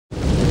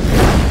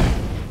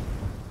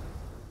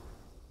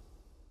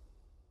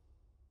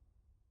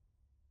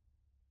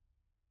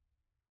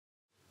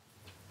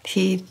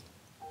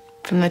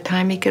From the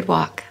time he could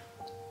walk,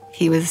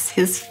 he was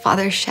his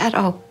father's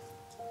shadow.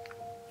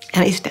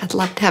 And his dad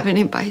loved having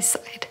him by his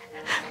side.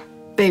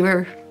 They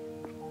were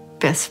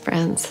best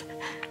friends.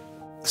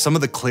 Some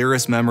of the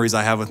clearest memories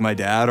I have with my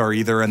dad are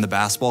either in the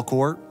basketball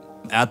court,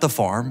 at the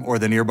farm, or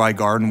the nearby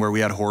garden where we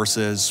had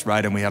horses,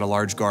 right? And we had a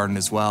large garden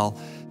as well.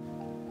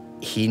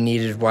 He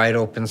needed wide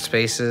open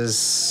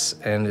spaces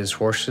and his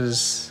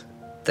horses.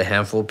 The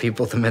handful of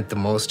people that meant the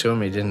most to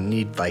him, he didn't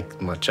need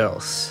like much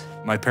else.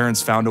 My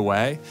parents found a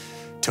way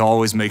to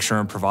always make sure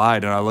and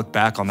provide, and I look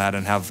back on that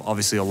and have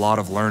obviously a lot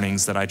of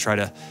learnings that I try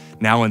to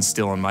now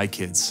instill in my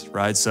kids,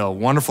 right? So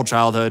wonderful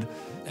childhood,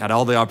 had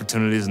all the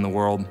opportunities in the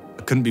world.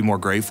 I couldn't be more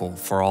grateful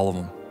for all of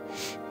them.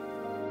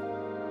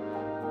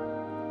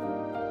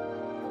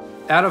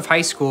 Out of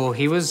high school,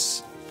 he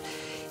was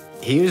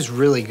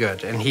really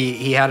good, and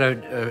he had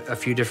a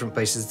few different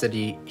places that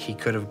he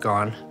could have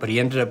gone, but he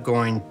ended up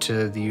going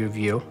to the U of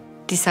U.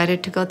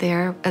 Decided to go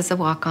there as a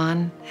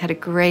walk-on, had a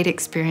great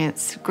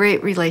experience,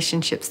 great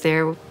relationships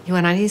there. He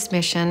went on his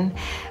mission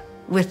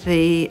with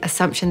the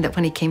assumption that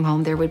when he came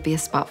home there would be a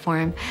spot for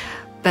him,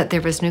 but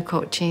there was new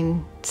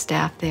coaching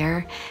staff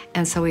there,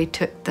 and so he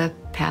took the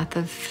path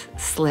of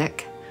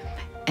Slick,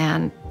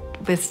 and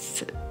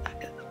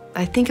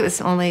I think it was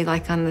only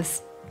like on the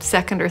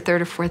second or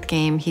third or fourth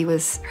game he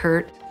was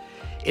hurt.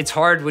 It's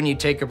hard when you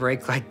take a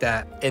break like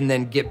that and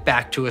then get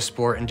back to a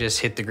sport and just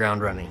hit the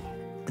ground running.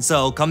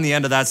 So come the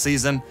end of that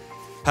season,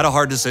 had a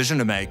hard decision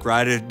to make,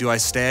 right? Do I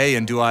stay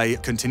and do I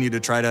continue to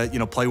try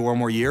to, play one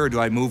more year, or do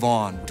I move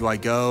on? Do I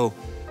go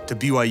to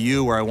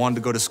BYU where I wanted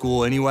to go to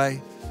school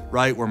anyway,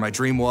 right? Where my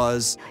dream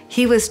was.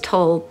 He was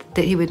told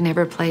that he would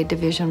never play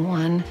Division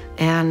I,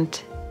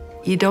 and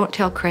you don't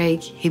tell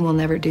Craig he will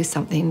never do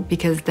something,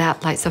 because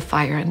that lights a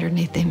fire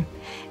underneath him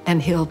and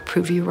he'll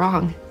prove you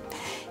wrong.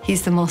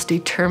 He's the most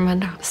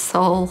determined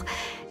soul.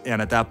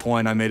 And at that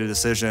point, I made a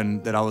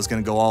decision that I was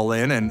going to go all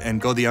in and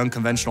go the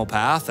unconventional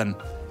path. And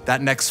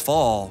that next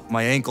fall,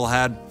 my ankle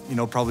had,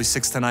 probably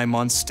 6 to 9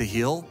 months to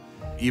heal.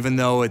 Even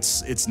though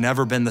it's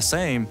never been the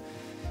same,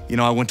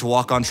 I went to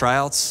walk-on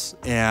tryouts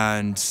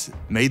and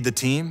made the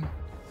team.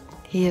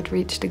 He had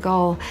reached a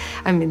goal,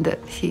 that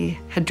he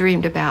had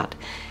dreamed about.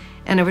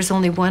 And there was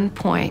only one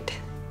point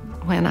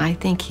when I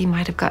think he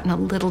might have gotten a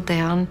little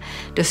down,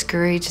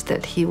 discouraged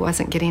that he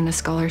wasn't getting a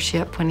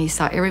scholarship, when he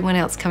saw everyone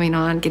else coming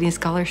on, getting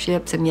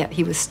scholarships, and yet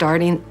he was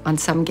starting on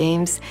some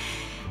games.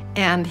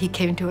 And he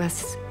came to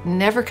us,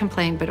 never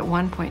complained, but at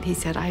one point he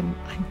said, I'm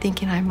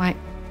thinking I might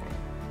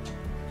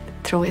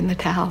throw in the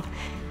towel.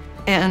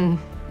 And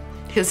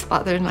his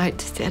father and I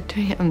said to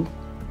him,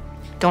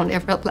 don't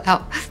ever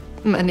allow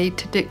money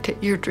to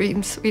dictate your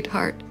dreams,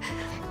 sweetheart.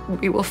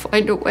 We will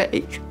find a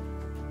way.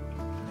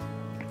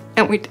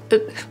 And we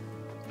did.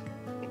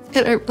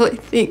 And I really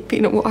think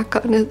being a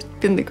walk-on has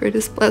been the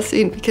greatest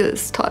blessing, because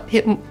it's taught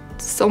him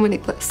so many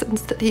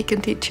lessons that he can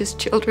teach his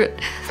children.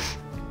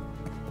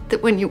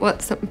 That when you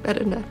want something bad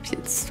enough,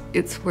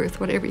 it's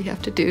worth whatever you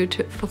have to do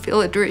to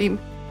fulfill a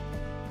dream.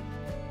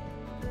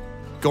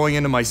 Going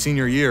into my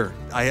senior year,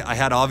 I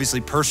had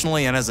obviously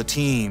personally and as a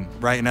team,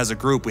 right, and as a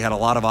group, we had a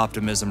lot of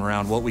optimism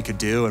around what we could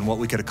do and what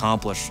we could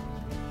accomplish.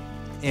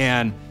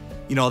 And,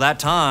 that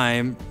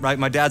time, right,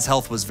 my dad's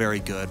health was very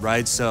good,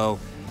 right? So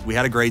we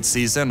had a great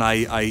season.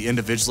 I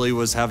individually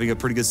was having a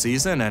pretty good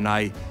season, and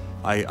I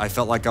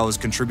felt like I was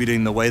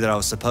contributing the way that I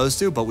was supposed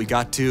to, but we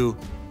got to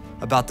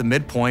about the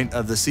midpoint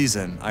of the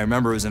season. I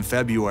remember it was in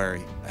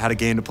February. I had a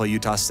game to play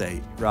Utah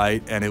State,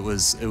 right? And it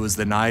was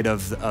the night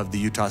of the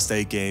Utah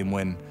State game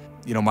when,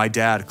 my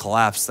dad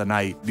collapsed the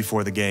night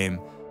before the game.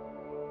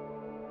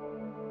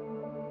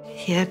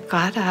 He had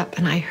got up,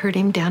 and I heard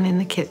him down in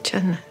the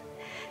kitchen,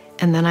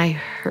 and then I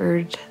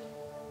heard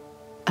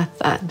a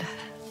thud.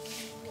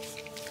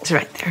 It was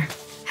right there.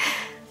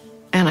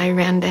 And I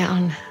ran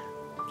down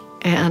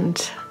and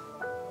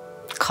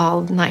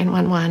called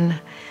 911,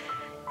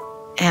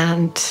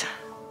 and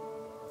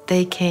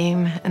they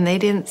came, and they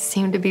didn't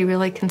seem to be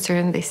really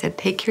concerned. They said,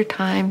 take your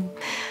time.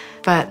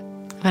 But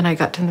when I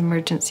got to the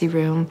emergency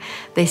room,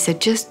 they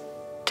said, just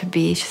to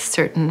be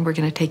certain, we're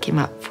going to take him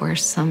up for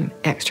some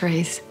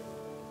x-rays.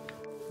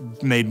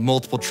 Made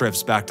multiple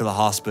trips back to the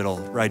hospital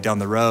right down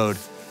the road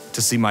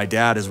to see my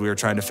dad as we were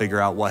trying to figure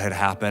out what had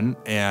happened.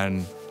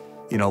 And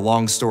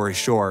long story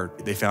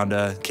short, they found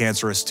a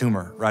cancerous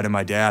tumor right in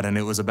my dad, and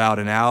it was about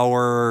an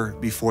hour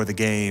before the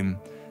game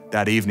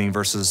that evening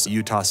versus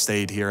Utah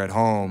State here at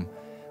home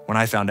when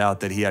I found out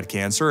that he had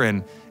cancer,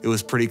 and it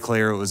was pretty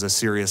clear it was a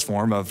serious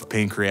form of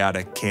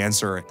pancreatic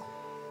cancer.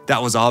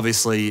 That was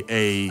obviously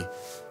a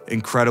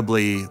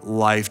incredibly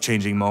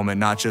life-changing moment,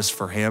 not just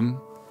for him,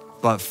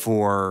 but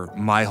for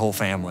my whole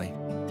family.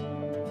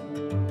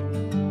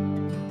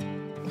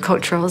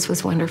 Coach Rose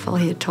was wonderful.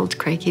 He had told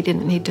Craig he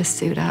didn't need to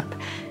suit up.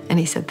 And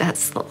he said,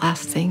 that's the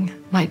last thing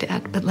my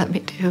dad would let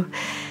me do.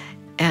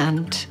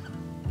 And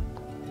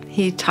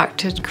he talked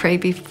to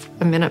Craig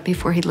a minute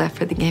before he left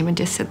for the game and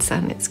just said,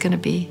 son, it's going to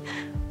be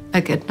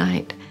a good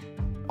night.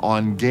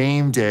 On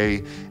game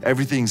day,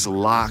 everything's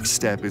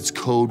lockstep. It's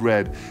code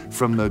red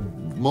from the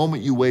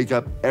moment you wake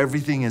up,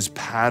 everything is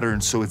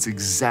patterned so it's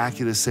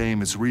exactly the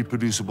same. It's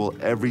reproducible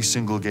every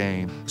single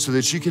game so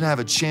that you can have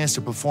a chance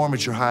to perform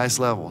at your highest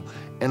level.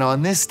 And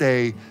on this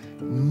day,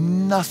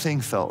 nothing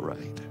felt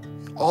right.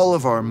 All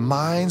of our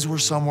minds were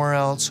somewhere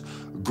else,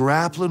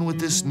 grappling with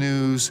this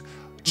news,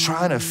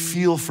 trying to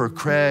feel for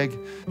Craig.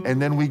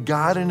 And then we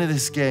got into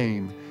this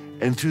game,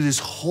 and through this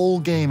whole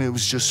game, it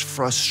was just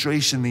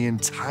frustration the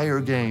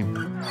entire game.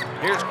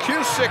 Here's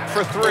Cusick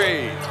for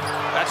three.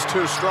 That's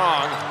too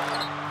strong.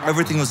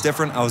 Everything was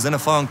different. I was in a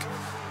funk,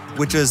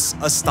 which is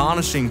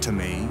astonishing to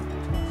me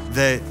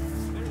that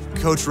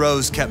Coach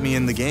Rose kept me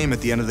in the game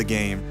at the end of the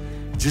game.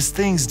 Just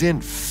things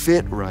didn't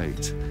fit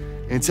right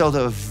until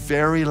the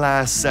very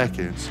last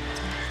seconds.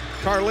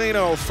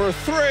 Carlino for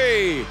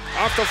three.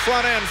 Off the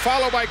front end,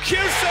 followed by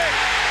Cusick.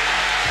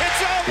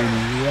 It's over.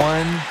 In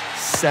 1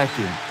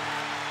 second,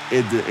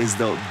 as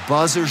the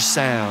buzzer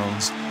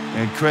sounds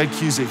and Craig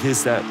Cusick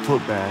hits that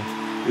putback,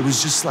 it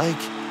was just like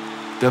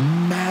the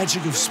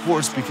magic of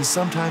sports, because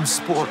sometimes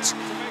sports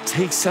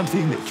take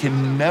something that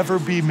can never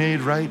be made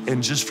right,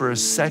 and just for a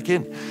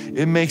second,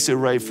 it makes it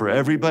right for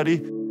everybody.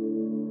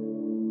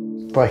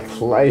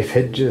 Like life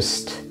had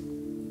just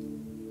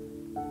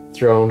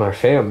thrown our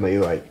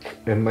family,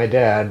 and my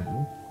dad,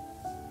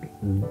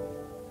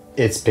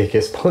 its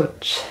biggest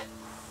punch.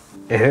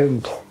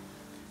 And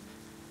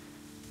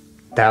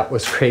that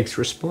was Craig's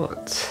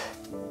response.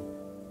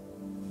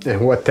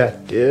 And what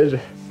that did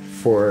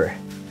for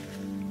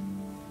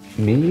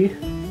me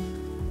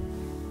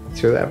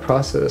through that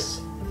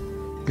process,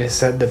 it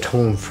set the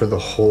tone for the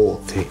whole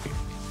thing.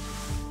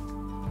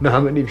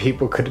 Not many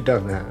people could have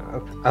done that.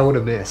 I would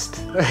have missed.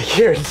 I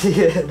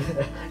guarantee it.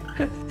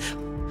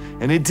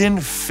 And it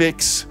didn't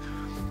fix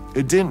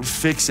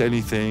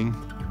anything,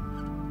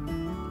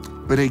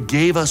 but it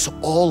gave us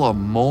all a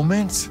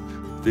moment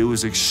that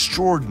was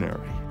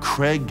extraordinary.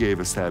 Craig gave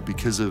us that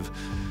because of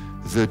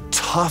the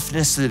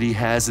toughness that he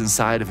has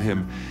inside of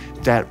him,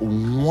 that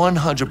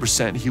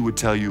 100% he would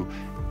tell you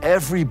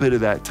every bit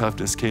of that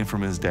toughness came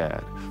from his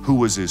dad, who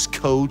was his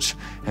coach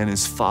and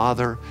his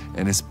father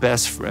and his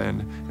best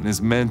friend and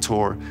his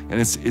mentor. And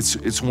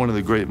it's one of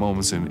the great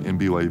moments in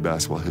BYU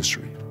basketball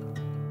history.